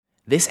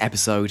This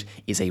episode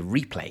is a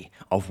replay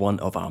of one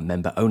of our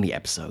member-only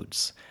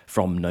episodes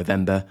from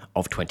November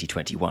of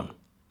 2021.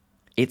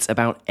 It's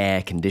about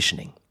air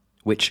conditioning,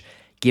 which,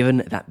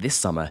 given that this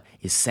summer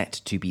is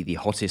set to be the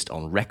hottest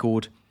on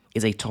record,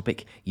 is a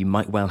topic you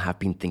might well have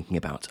been thinking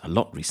about a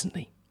lot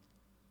recently.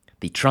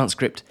 The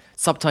transcript,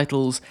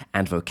 subtitles,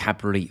 and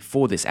vocabulary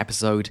for this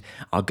episode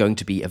are going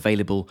to be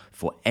available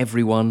for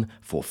everyone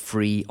for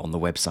free on the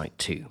website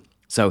too,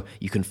 so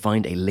you can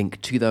find a link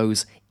to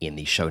those in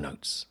the show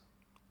notes.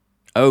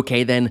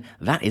 Okay then,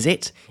 that is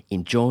it.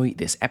 Enjoy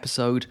this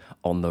episode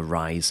on the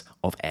rise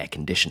of air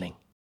conditioning.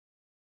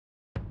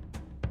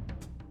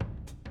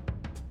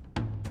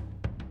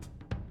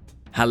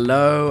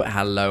 Hello,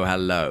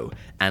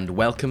 and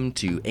welcome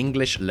to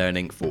English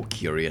Learning for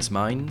Curious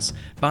Minds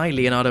by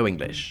Leonardo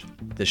English,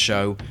 the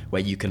show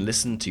where you can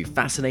listen to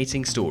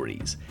fascinating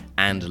stories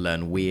and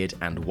learn weird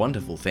and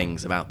wonderful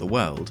things about the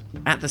world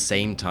at the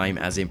same time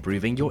as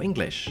improving your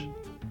English.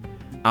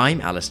 I'm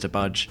Alistair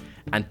Budge,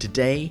 and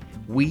today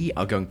we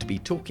are going to be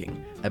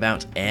talking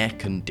about air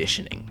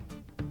conditioning.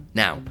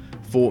 Now,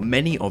 for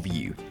many of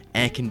you,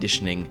 air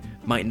conditioning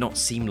might not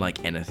seem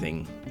like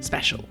anything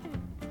special.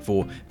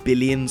 For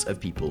billions of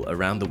people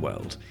around the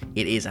world,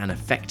 it is an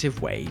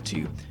effective way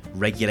to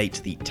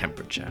regulate the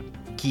temperature,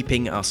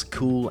 keeping us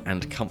cool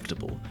and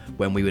comfortable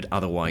when we would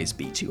otherwise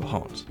be too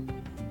hot.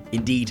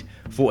 Indeed,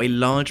 for a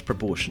large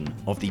proportion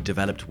of the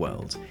developed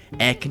world,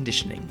 air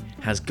conditioning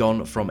has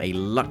gone from a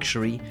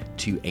luxury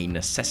to a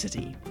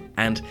necessity,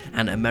 and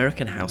an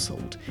American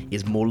household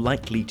is more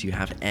likely to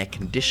have air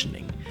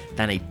conditioning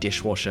than a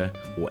dishwasher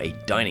or a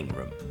dining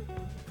room.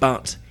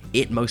 But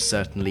it most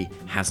certainly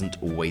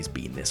hasn't always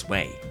been this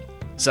way.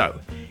 So,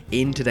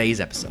 in today's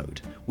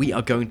episode, we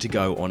are going to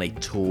go on a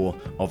tour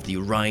of the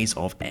rise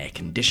of air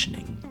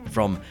conditioning,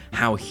 from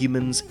how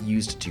humans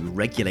used to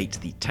regulate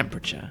the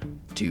temperature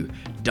to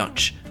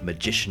Dutch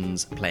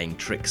magicians playing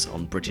tricks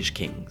on British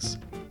kings,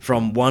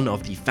 from one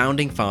of the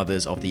founding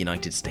fathers of the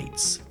United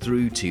States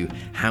through to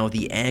how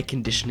the air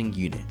conditioning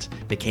unit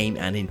became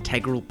an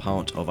integral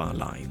part of our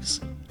lives,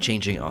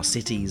 changing our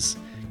cities,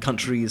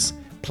 countries,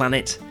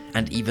 planet,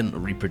 and even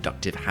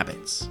reproductive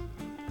habits.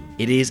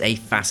 It is a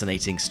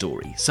fascinating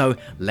story, so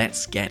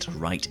let's get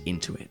right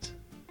into it.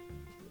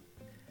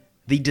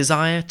 The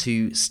desire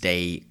to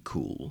stay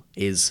cool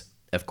is,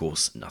 of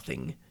course,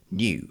 nothing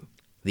new.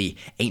 The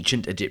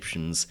ancient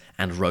Egyptians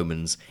and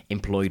Romans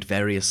employed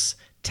various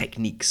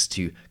techniques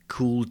to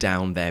cool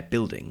down their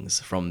buildings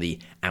from the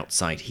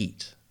outside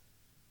heat.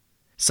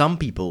 Some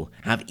people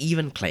have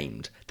even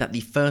claimed that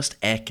the first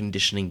air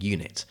conditioning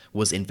unit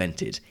was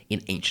invented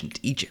in ancient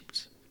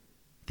Egypt.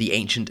 The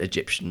ancient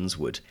Egyptians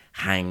would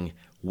hang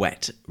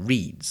wet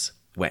reeds,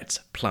 wet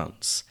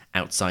plants,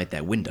 outside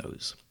their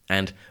windows,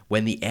 and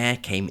when the air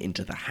came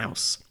into the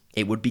house,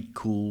 it would be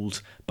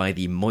cooled by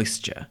the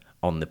moisture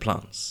on the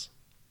plants.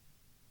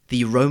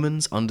 The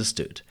Romans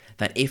understood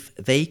that if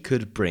they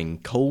could bring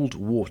cold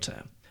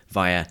water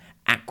via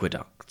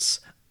aqueducts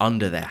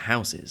under their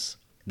houses,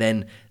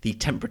 then the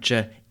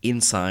temperature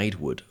inside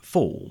would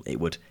fall, it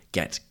would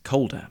get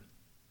colder.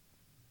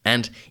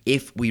 And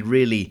if we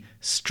really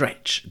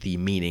stretch the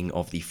meaning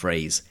of the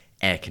phrase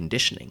air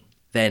conditioning,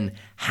 then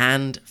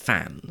hand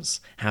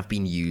fans have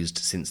been used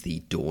since the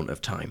dawn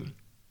of time.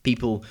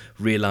 People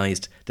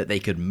realized that they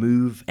could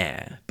move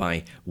air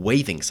by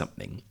waving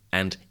something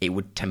and it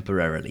would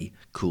temporarily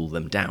cool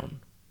them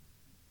down.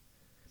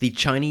 The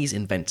Chinese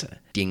inventor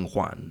Ding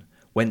Huan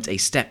went a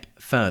step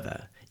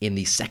further in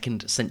the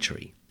 2nd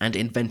century and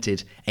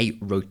invented a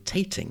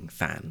rotating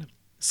fan,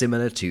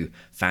 similar to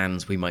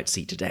fans we might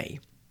see today,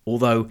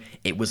 although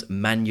it was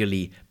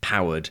manually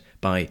powered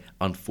by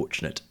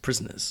unfortunate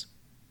prisoners.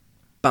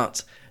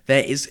 But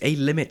there is a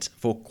limit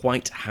for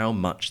quite how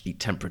much the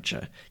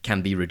temperature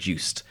can be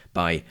reduced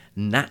by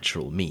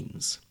natural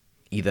means,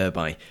 either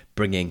by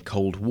bringing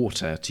cold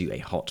water to a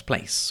hot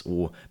place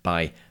or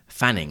by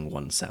fanning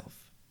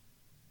oneself.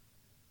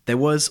 There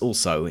was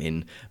also,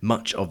 in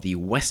much of the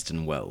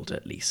Western world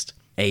at least,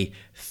 a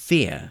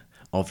fear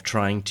of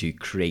trying to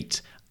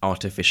create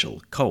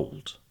artificial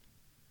cold.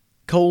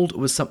 Cold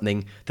was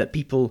something that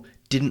people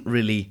didn't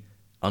really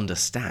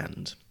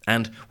understand,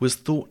 and was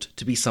thought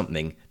to be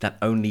something that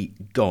only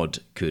God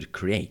could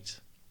create.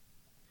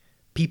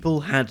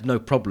 People had no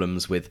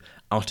problems with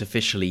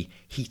artificially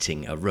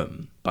heating a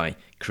room by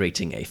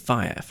creating a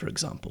fire, for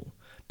example,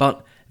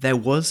 but there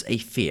was a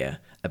fear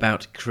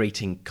about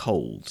creating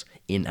cold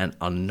in an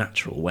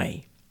unnatural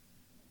way.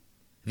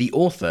 The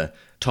author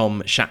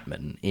Tom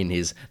Chapman, in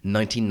his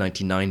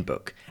 1999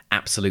 book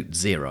Absolute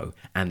Zero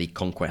and the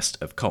Conquest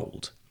of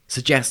Cold,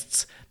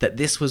 suggests that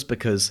this was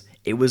because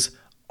it was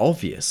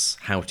obvious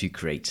how to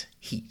create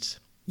heat.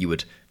 You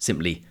would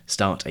simply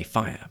start a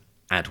fire,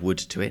 add wood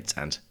to it,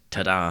 and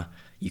ta-da,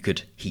 you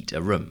could heat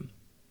a room.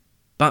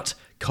 But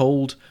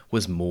cold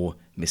was more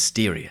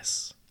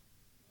mysterious.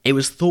 It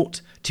was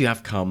thought to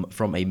have come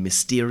from a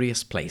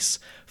mysterious place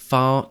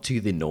far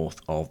to the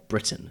north of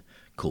Britain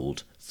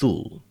called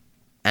Thule,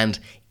 and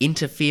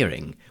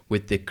interfering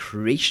with the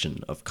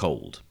creation of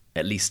cold,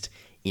 at least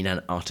in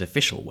an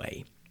artificial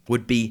way,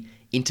 would be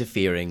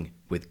interfering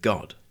with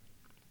God.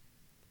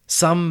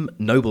 Some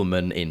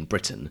noblemen in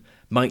Britain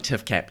might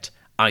have kept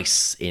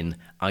ice in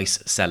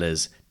ice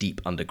cellars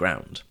deep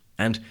underground,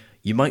 and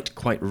you might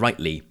quite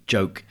rightly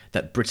joke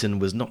that Britain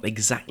was not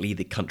exactly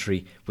the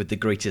country with the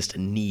greatest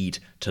need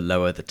to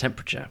lower the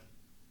temperature.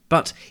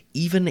 But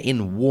even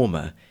in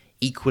warmer,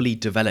 equally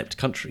developed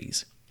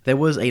countries, there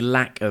was a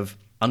lack of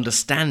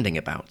understanding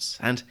about,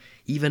 and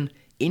even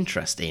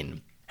interest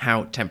in,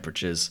 how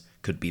temperatures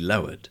could be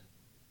lowered.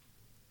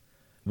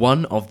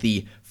 One of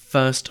the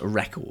first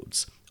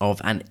records of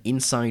an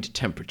inside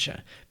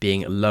temperature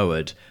being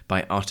lowered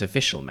by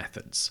artificial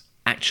methods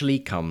actually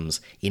comes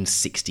in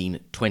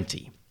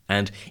 1620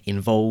 and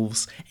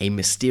involves a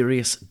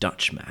mysterious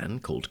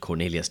Dutchman called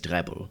Cornelius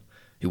Drebbel,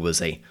 who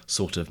was a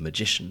sort of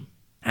magician,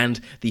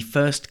 and the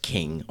first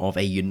king of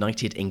a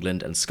united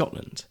England and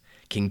Scotland,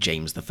 King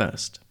James I.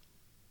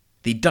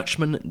 The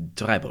Dutchman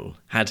Drebbel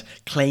had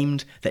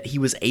claimed that he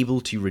was able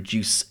to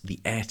reduce the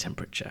air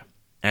temperature,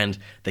 and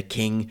the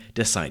king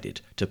decided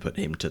to put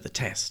him to the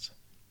test.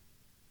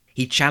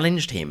 He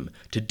challenged him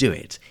to do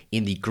it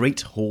in the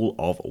Great Hall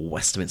of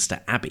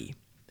Westminster Abbey,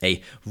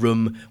 a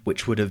room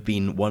which would have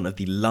been one of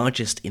the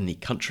largest in the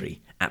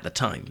country at the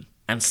time,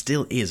 and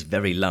still is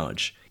very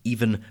large,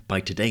 even by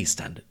today's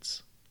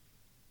standards.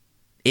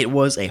 It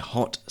was a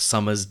hot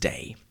summer's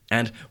day,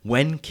 and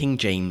when King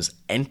James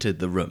entered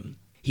the room,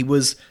 he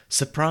was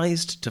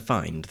surprised to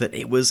find that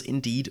it was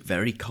indeed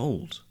very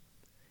cold.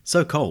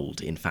 So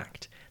cold, in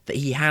fact, that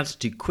he had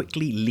to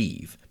quickly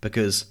leave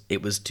because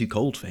it was too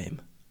cold for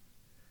him.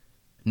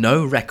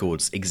 No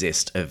records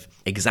exist of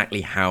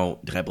exactly how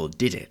Drebbel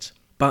did it,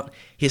 but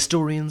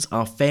historians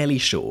are fairly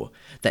sure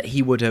that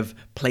he would have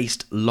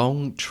placed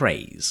long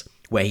trays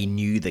where he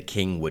knew the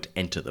king would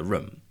enter the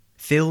room,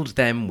 filled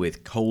them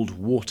with cold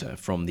water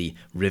from the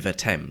River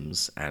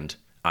Thames and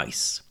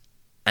ice,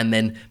 and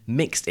then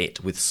mixed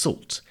it with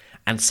salt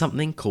and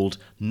something called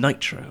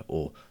nitra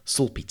or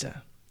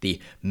saltpeter, the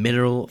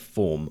mineral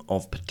form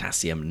of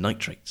potassium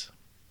nitrate.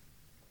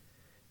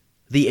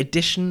 The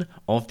addition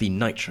of the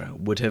nitra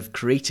would have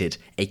created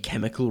a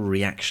chemical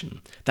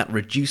reaction that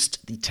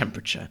reduced the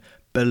temperature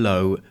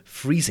below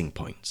freezing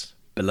point,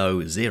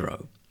 below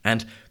zero,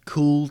 and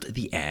cooled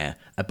the air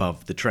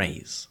above the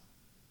trays.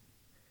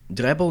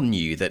 Drebbel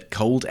knew that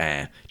cold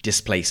air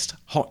displaced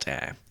hot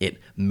air, it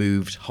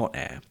moved hot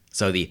air,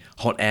 so the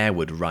hot air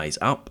would rise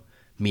up,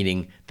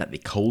 meaning that the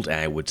cold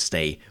air would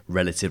stay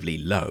relatively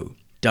low,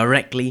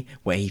 directly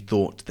where he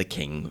thought the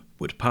king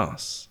would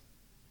pass.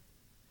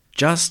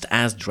 Just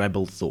as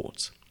Drebbel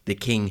thought, the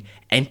king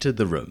entered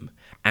the room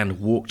and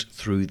walked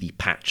through the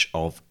patch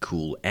of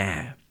cool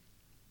air.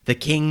 The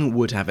king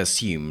would have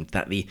assumed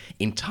that the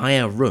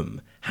entire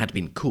room had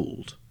been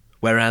cooled,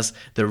 whereas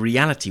the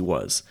reality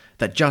was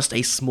that just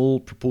a small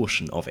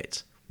proportion of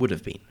it would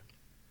have been.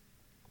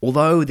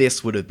 Although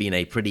this would have been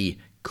a pretty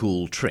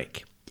cool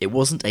trick, it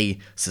wasn't a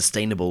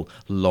sustainable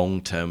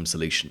long-term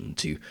solution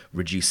to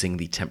reducing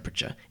the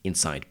temperature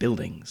inside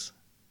buildings.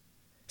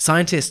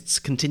 Scientists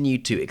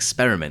continued to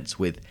experiment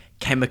with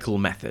chemical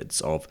methods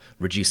of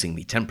reducing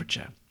the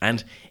temperature,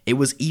 and it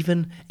was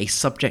even a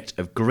subject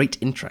of great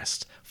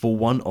interest for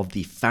one of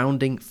the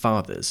founding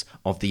fathers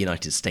of the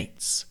United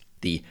States,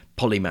 the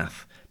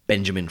polymath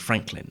Benjamin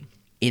Franklin,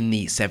 in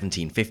the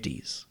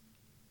 1750s.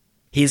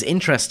 His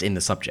interest in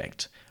the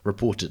subject,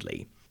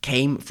 reportedly,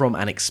 came from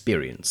an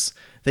experience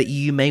that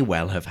you may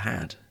well have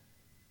had.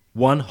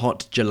 One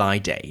hot July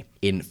day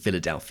in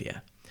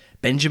Philadelphia,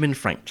 Benjamin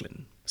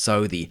Franklin,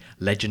 so the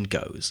legend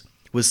goes,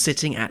 was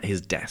sitting at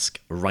his desk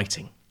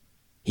writing.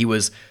 He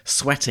was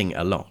sweating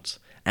a lot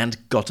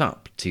and got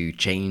up to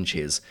change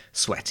his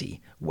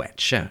sweaty, wet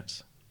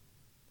shirt.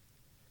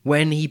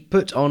 When he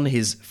put on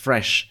his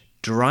fresh,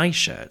 dry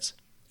shirt,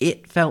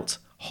 it felt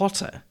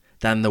hotter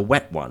than the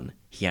wet one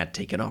he had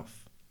taken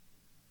off.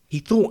 He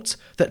thought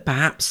that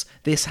perhaps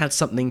this had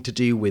something to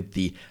do with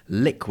the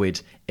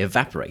liquid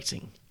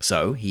evaporating,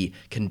 so he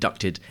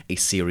conducted a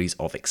series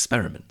of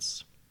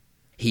experiments.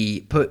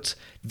 He put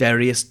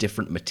various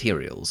different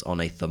materials on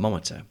a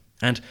thermometer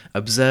and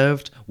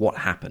observed what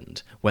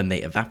happened when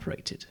they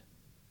evaporated.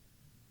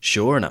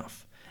 Sure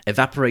enough,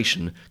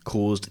 evaporation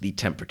caused the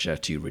temperature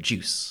to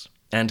reduce,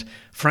 and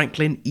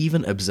Franklin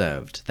even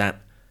observed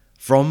that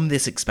from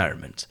this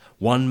experiment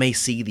one may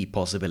see the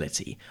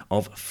possibility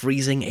of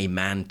freezing a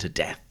man to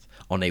death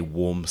on a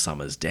warm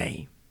summer's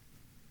day.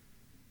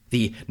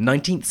 The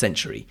 19th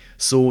century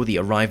saw the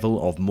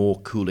arrival of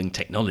more cooling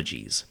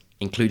technologies,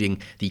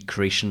 including the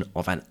creation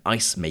of an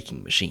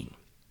ice-making machine.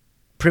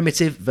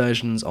 Primitive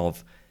versions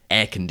of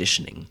air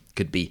conditioning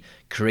could be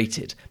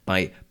created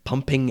by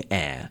pumping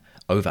air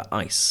over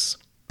ice,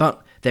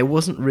 but there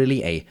wasn't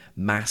really a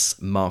mass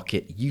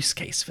market use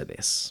case for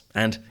this,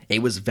 and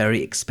it was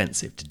very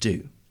expensive to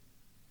do.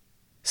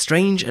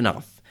 Strange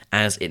enough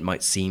as it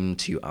might seem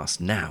to us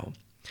now,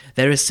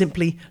 there is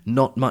simply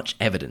not much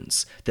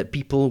evidence that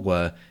people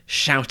were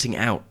shouting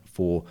out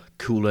for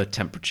cooler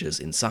temperatures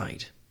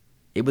inside.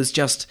 It was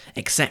just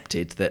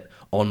accepted that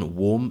on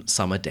warm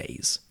summer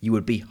days you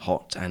would be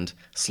hot and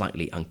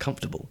slightly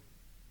uncomfortable.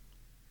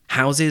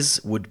 Houses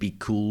would be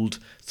cooled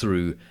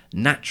through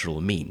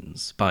natural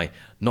means by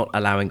not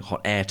allowing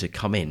hot air to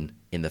come in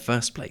the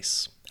first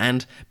place,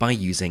 and by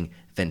using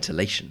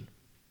ventilation.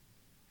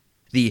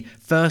 The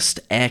first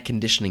air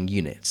conditioning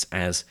units,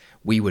 as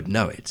we would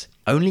know it,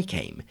 only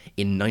came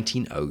in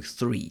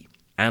 1903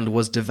 and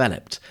was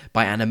developed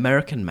by an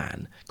American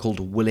man called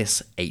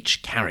Willis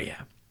H.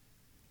 Carrier.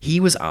 He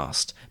was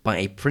asked by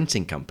a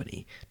printing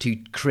company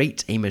to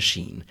create a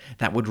machine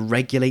that would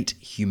regulate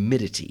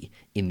humidity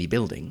in the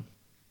building.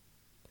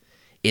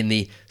 In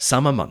the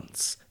summer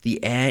months,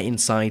 the air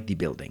inside the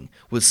building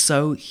was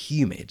so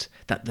humid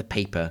that the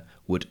paper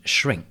would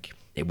shrink.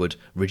 It would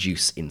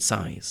reduce in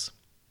size.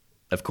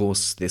 Of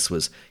course, this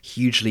was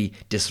hugely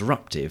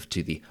disruptive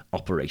to the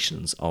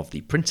operations of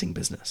the printing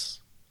business.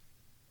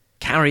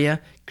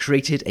 Carrier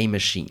created a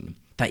machine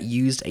that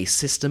used a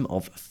system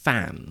of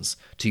fans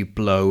to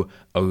blow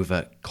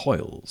over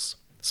coils,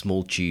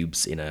 small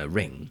tubes in a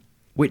ring,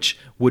 which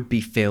would be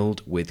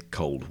filled with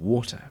cold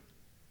water.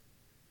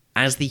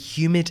 As the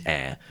humid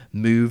air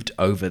moved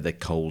over the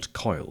cold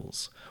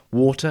coils,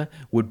 water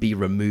would be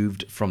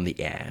removed from the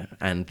air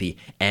and the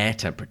air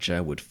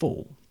temperature would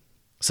fall.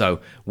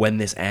 So when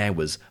this air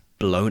was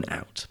blown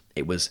out,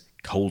 it was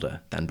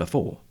colder than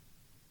before.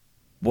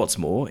 What's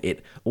more,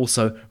 it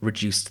also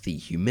reduced the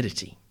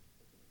humidity.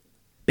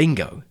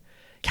 Bingo!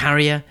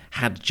 Carrier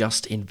had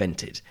just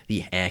invented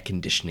the air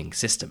conditioning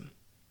system.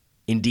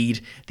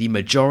 Indeed, the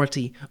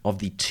majority of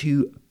the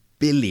 2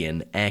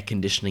 billion air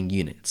conditioning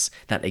units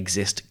that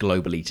exist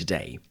globally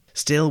today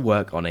still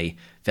work on a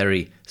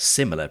very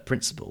similar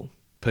principle,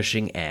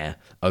 pushing air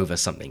over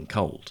something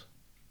cold.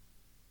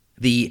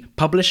 The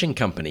publishing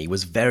company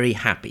was very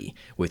happy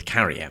with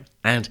Carrier,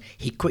 and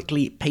he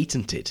quickly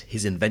patented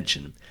his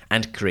invention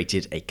and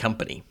created a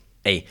company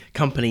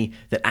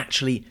that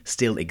actually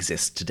still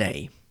exists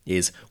today,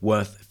 is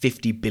worth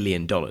 $50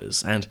 billion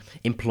and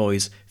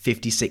employs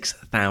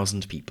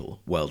 56,000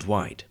 people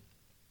worldwide.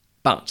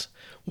 But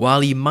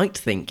while you might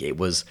think it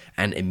was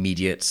an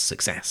immediate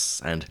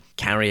success and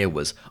Carrier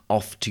was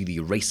off to the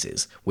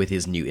races with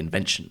his new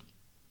invention,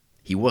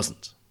 he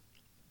wasn't.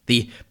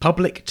 The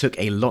public took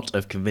a lot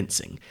of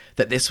convincing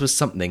that this was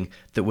something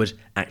that would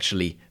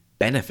actually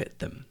benefit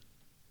them.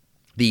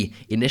 The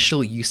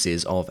initial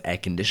uses of air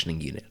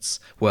conditioning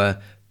units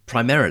were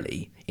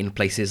primarily in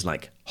places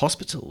like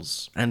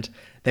hospitals, and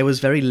there was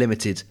very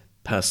limited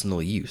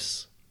personal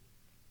use.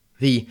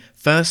 The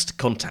first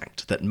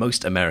contact that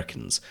most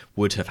Americans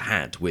would have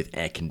had with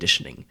air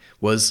conditioning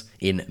was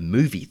in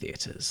movie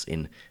theaters,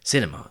 in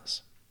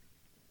cinemas.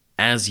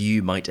 As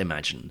you might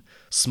imagine,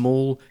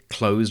 small,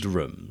 closed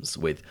rooms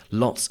with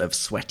lots of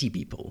sweaty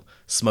people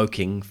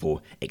smoking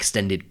for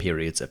extended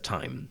periods of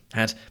time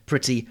had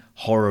pretty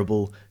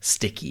horrible,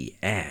 sticky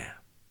air.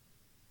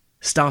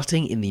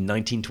 Starting in the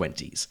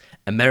 1920s,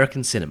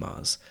 American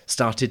cinemas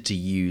started to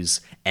use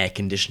air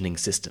conditioning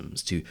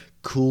systems to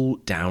cool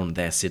down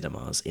their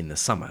cinemas in the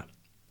summer,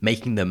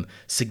 making them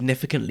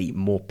significantly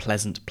more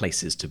pleasant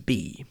places to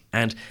be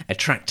and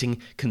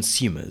attracting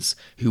consumers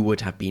who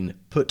would have been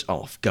put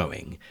off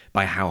going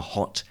by how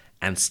hot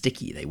and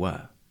sticky they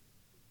were.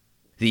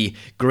 The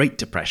Great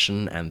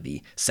Depression and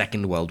the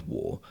Second World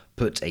War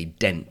put a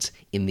dent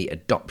in the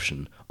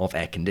adoption of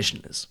air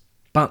conditioners.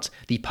 But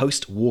the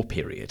post-war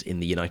period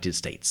in the United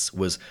States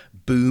was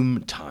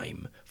boom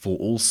time for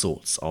all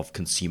sorts of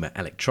consumer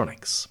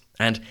electronics,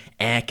 and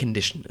air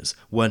conditioners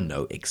were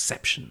no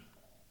exception.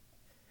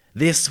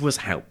 This was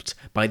helped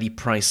by the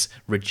price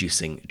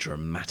reducing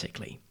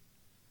dramatically.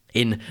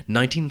 In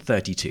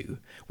 1932,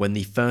 when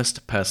the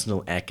first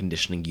personal air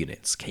conditioning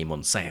units came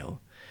on sale,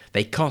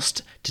 they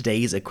cost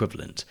today's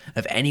equivalent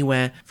of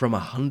anywhere from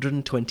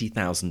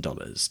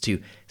 $120,000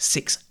 to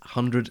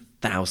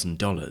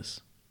 $600,000.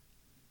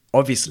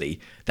 Obviously,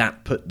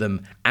 that put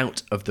them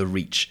out of the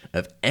reach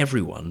of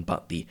everyone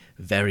but the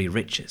very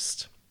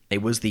richest.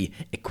 It was the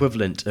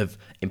equivalent of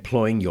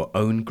employing your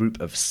own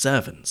group of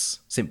servants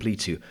simply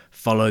to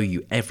follow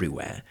you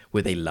everywhere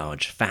with a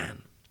large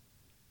fan.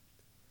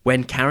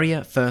 When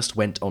Carrier first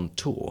went on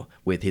tour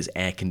with his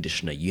air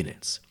conditioner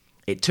units,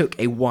 it took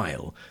a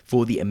while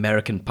for the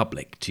American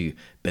public to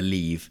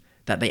believe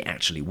that they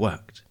actually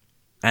worked.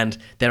 And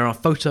there are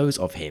photos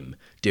of him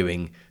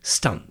doing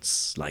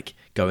stunts, like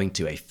going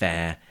to a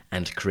fair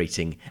and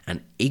creating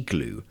an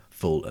igloo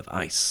full of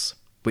ice,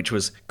 which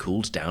was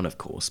cooled down, of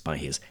course, by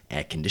his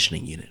air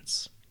conditioning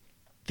units.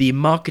 The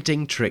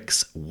marketing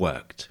tricks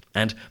worked,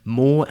 and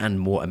more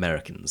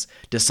Americans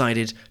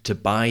decided to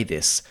buy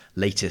this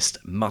latest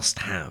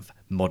must-have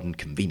modern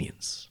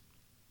convenience.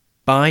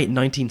 By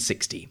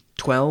 1960,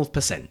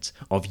 12%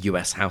 of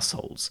US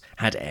households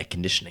had air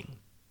conditioning.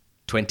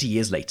 20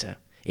 years later,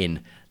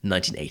 in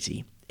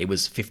 1980, it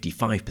was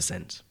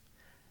 55%.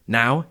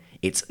 Now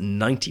it's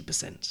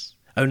 90%,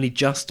 only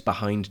just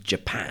behind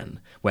Japan,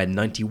 where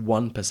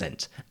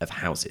 91% of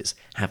houses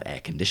have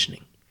air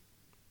conditioning.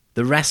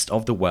 The rest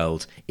of the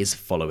world is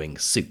following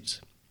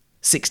suit.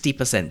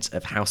 60%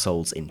 of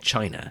households in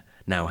China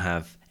now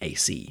have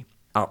AC,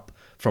 up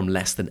from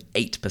less than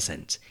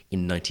 8%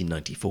 in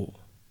 1994.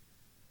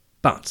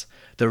 But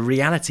the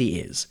reality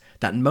is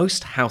that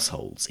most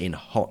households in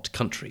hot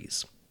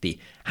countries, the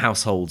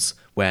households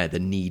where the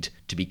need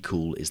to be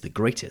cool is the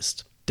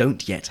greatest,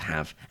 don't yet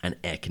have an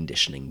air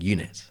conditioning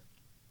unit.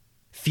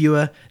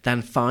 Fewer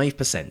than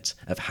 5%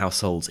 of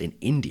households in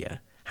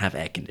India have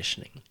air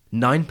conditioning,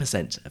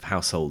 9% of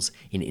households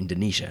in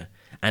Indonesia,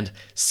 and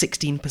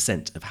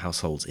 16% of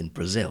households in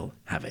Brazil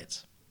have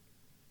it.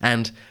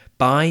 And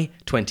by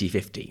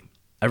 2050,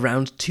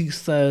 around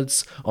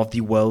 2/3 of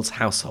the world's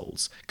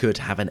households could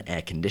have an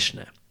air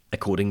conditioner,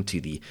 according to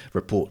the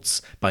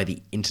reports by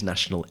the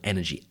International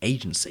Energy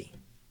Agency.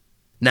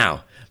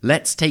 Now,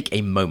 let's take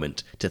a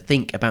moment to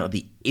think about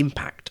the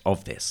impact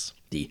of this,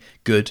 the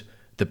good,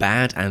 the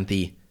bad, and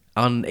the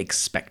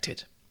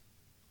unexpected.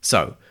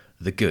 So,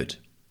 the good.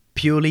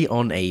 Purely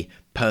on a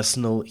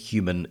personal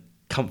human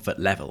comfort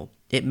level,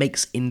 it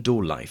makes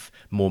indoor life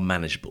more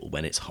manageable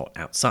when it's hot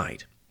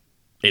outside.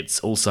 It's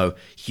also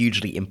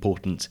hugely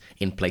important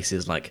in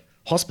places like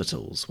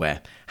hospitals,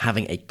 where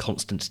having a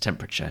constant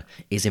temperature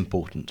is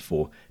important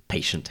for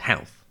patient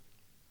health.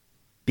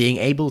 Being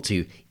able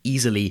to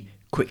easily,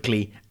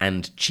 quickly,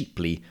 and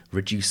cheaply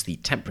reduce the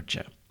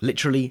temperature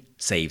literally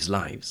saves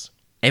lives.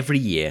 Every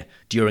year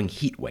during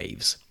heat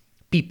waves,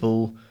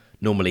 people,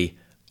 normally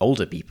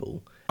older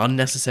people,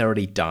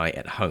 unnecessarily die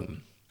at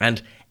home,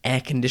 and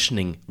air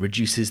conditioning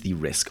reduces the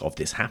risk of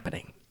this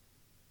happening.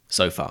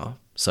 So far,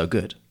 so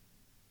good.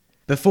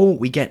 Before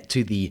we get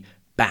to the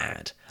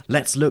bad,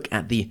 let's look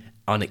at the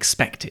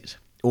unexpected,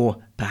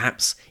 or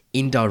perhaps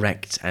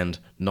indirect and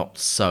not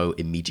so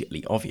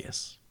immediately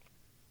obvious.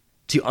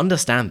 To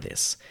understand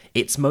this,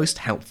 it's most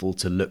helpful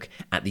to look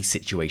at the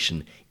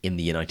situation in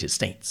the United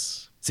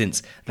States,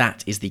 since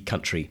that is the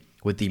country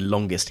with the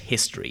longest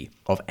history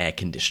of air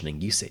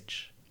conditioning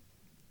usage.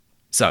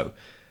 So,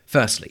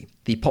 firstly,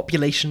 the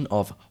population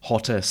of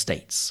hotter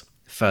states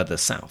further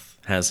south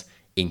has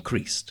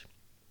increased.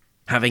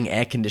 Having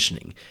air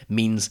conditioning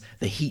means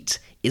the heat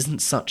isn't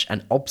such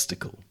an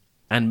obstacle,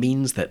 and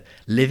means that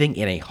living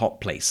in a hot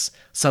place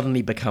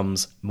suddenly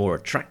becomes more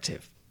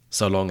attractive,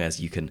 so long as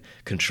you can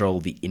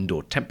control the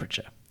indoor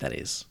temperature, that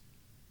is.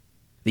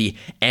 The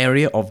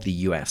area of the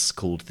US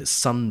called the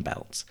Sun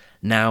Belt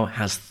now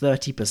has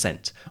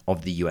 30%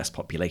 of the US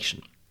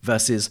population,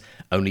 versus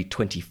only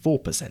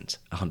 24%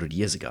 100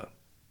 years ago.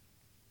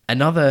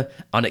 Another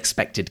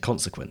unexpected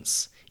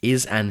consequence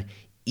is an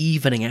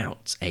evening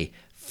out, a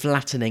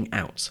flattening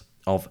out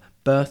of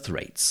birth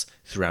rates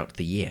throughout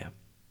the year.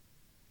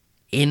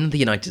 In the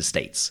United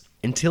States,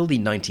 until the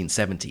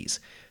 1970s,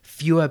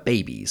 fewer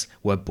babies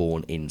were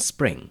born in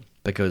spring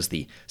because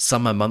the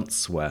summer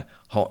months were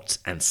hot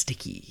and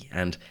sticky,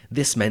 and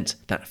this meant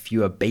that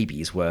fewer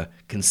babies were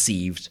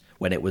conceived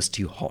when it was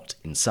too hot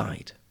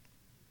inside.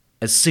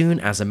 As soon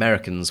as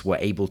Americans were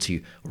able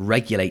to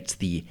regulate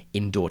the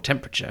indoor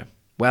temperature,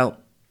 well,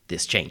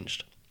 this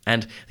changed,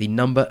 and the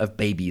number of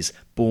babies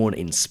born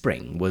in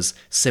spring was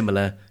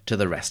similar to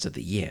the rest of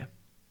the year.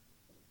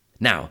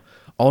 Now,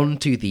 on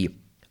to the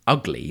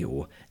ugly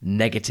or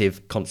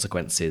negative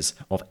consequences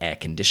of air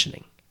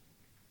conditioning.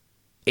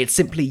 It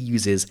simply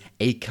uses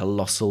a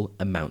colossal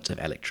amount of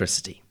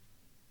electricity.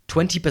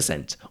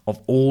 20% of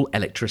all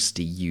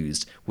electricity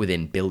used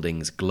within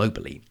buildings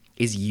globally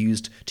is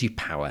used to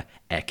power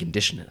air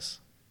conditioners.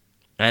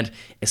 And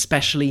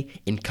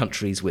especially in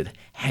countries with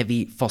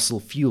heavy fossil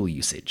fuel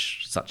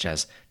usage, such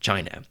as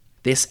China,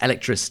 this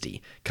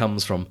electricity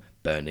comes from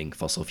burning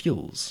fossil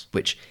fuels,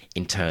 which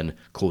in turn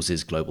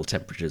causes global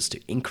temperatures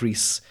to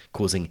increase,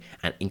 causing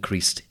an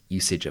increased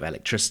usage of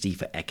electricity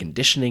for air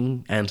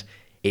conditioning, and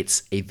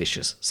it's a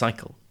vicious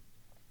cycle.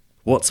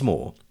 What's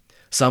more,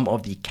 some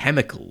of the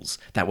chemicals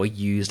that were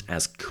used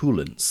as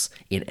coolants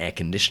in air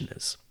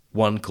conditioners,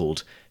 one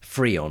called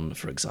Freon,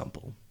 for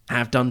example,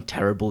 have done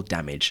terrible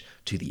damage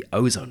to the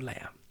ozone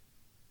layer.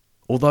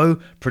 Although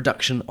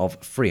production of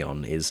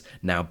Freon is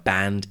now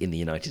banned in the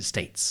United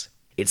States,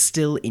 it's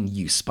still in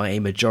use by a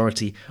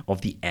majority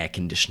of the air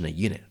conditioner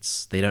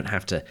units. They don't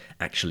have to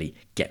actually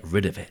get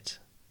rid of it.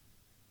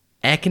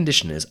 Air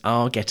conditioners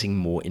are getting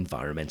more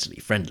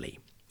environmentally friendly,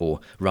 or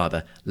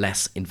rather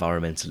less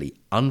environmentally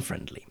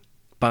unfriendly,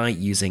 by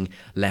using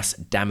less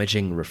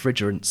damaging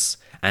refrigerants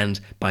and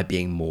by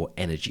being more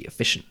energy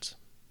efficient.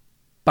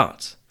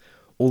 But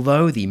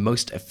although the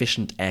most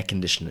efficient air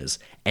conditioners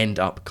end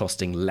up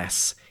costing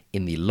less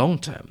in the long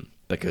term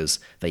because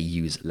they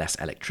use less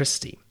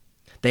electricity,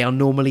 they are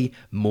normally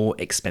more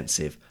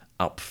expensive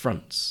up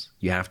front.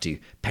 You have to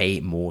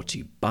pay more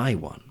to buy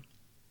one.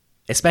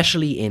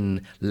 Especially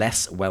in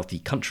less wealthy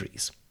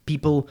countries,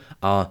 people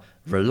are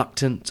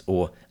reluctant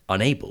or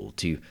unable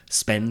to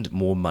spend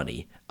more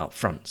money up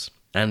front,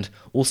 and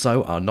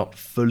also are not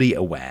fully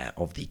aware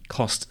of the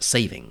cost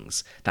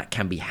savings that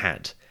can be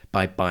had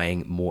by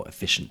buying more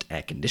efficient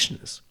air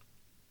conditioners.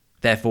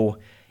 Therefore,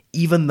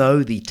 even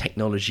though the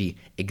technology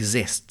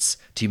exists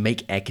to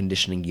make air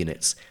conditioning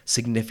units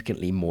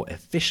significantly more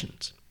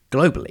efficient,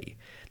 globally,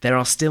 there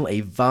are still a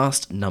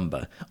vast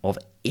number of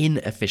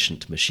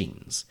inefficient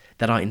machines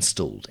that are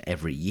installed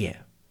every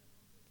year.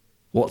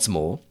 What's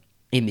more,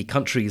 In the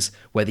countries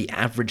where the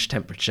average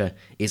temperature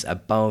is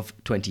above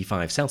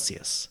 25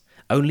 Celsius,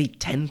 only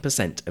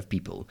 10% of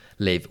people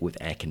live with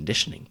air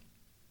conditioning.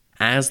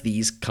 As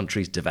these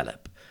countries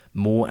develop,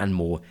 more and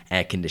more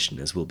air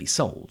conditioners will be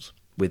sold,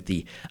 with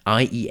the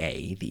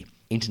IEA, the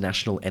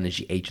International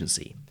Energy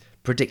Agency,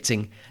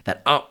 predicting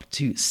that up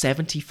to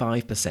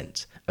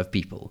 75% of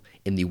people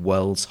in the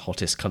world's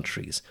hottest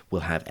countries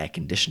will have air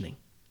conditioning.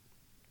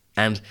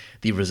 And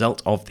the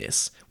result of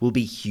this will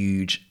be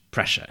huge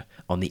pressure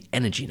on the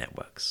energy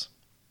networks.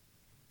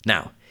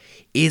 Now,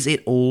 is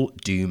it all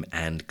doom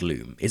and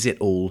gloom? Is it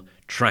all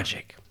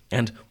tragic?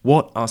 And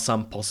what are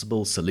some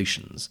possible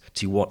solutions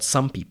to what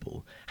some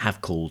people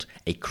have called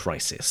a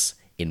crisis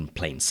in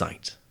plain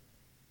sight?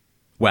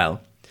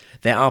 Well,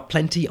 there are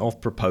plenty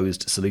of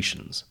proposed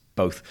solutions,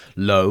 both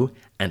low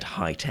and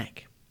high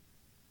tech.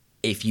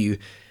 If you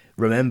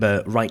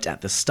remember right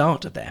at the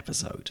start of the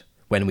episode,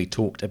 when we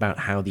talked about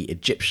how the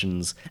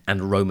Egyptians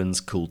and Romans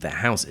cooled their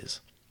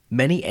houses,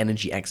 many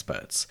energy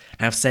experts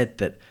have said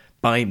that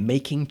by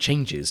making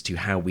changes to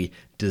how we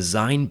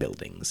design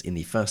buildings in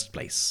the first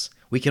place,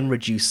 we can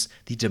reduce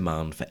the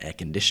demand for air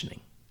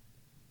conditioning.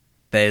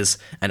 There's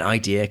an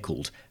idea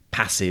called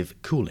passive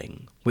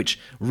cooling, which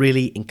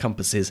really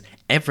encompasses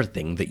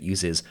everything that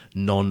uses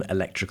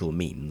non-electrical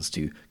means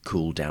to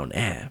cool down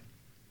air.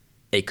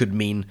 It could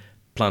mean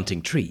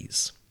planting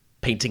trees,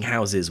 painting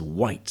houses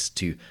white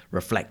to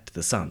reflect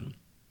the sun,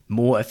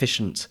 more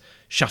efficient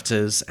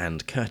shutters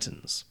and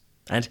curtains,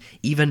 and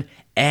even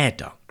air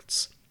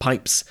ducts,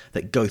 pipes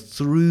that go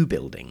through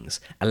buildings,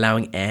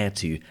 allowing air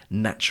to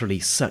naturally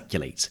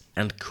circulate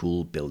and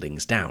cool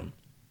buildings down.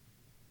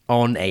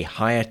 On a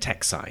higher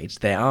tech side,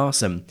 there are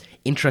some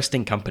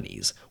interesting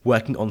companies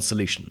working on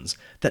solutions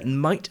that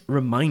might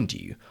remind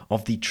you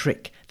of the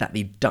trick that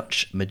the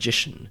Dutch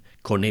magician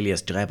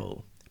Cornelius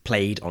Drebbel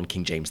played on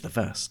King James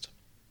I.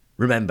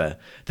 Remember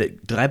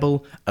that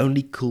Drebbel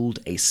only cooled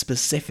a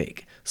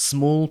specific,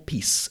 small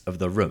piece of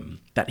the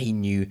room that he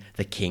knew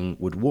the king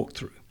would walk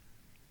through.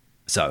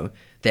 So,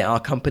 there are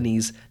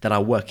companies that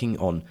are working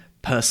on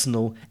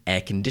personal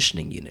air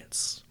conditioning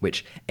units,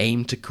 which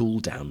aim to cool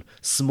down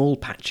small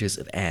patches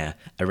of air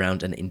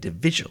around an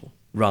individual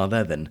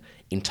rather than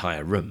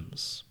entire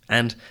rooms,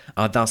 and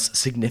are thus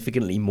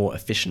significantly more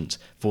efficient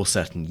for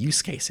certain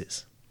use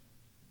cases.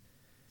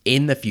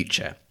 In the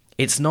future,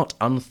 it's not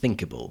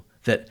unthinkable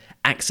that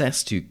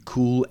access to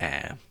cool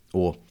air,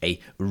 or a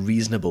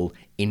reasonable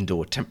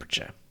indoor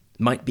temperature,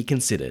 might be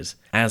considered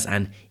as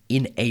an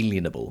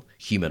inalienable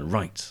human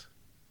right.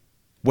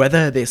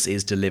 Whether this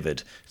is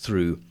delivered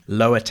through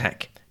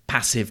lower-tech,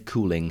 passive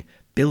cooling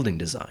building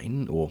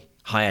design or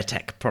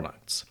higher-tech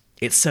products,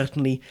 it's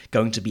certainly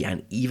going to be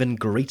an even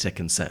greater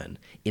concern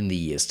in the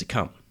years to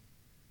come.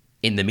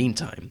 In the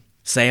meantime,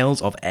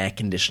 sales of air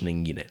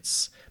conditioning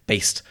units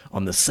based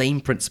on the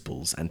same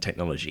principles and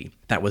technology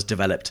that was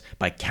developed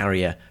by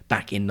Carrier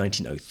back in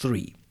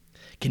 1903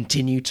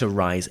 continue to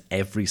rise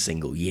every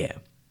single year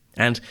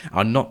and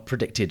are not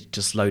predicted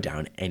to slow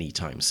down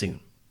anytime soon.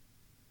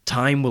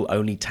 Time will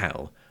only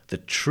tell the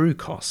true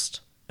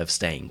cost of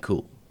staying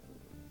cool.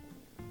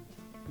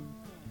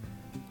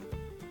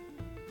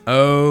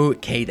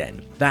 Okay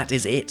then, that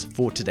is it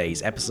for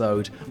today's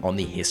episode on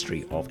the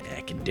history of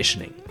air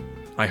conditioning.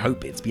 I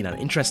hope it's been an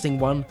interesting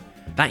one,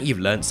 that you've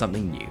learned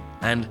something new,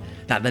 and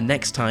that the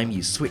next time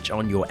you switch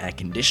on your air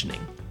conditioning,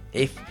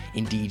 if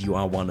indeed you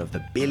are one of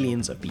the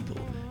billions of people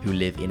who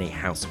live in a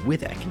house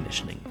with air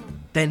conditioning,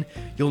 then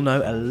you'll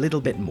know a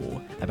little bit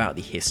more about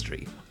the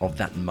history of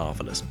that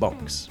marvelous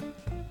box.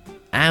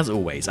 As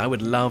always, I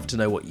would love to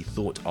know what you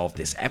thought of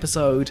this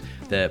episode.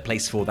 The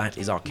place for that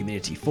is our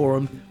community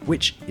forum,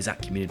 which is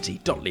at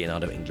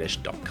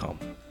community.leonardoenglish.com.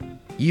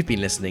 You've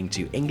been listening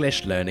to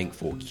English Learning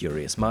for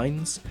Curious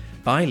Minds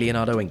by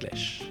Leonardo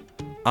English.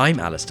 I'm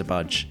Alistair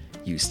Budge.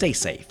 You stay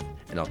safe,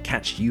 and I'll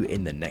catch you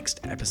in the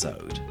next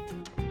episode.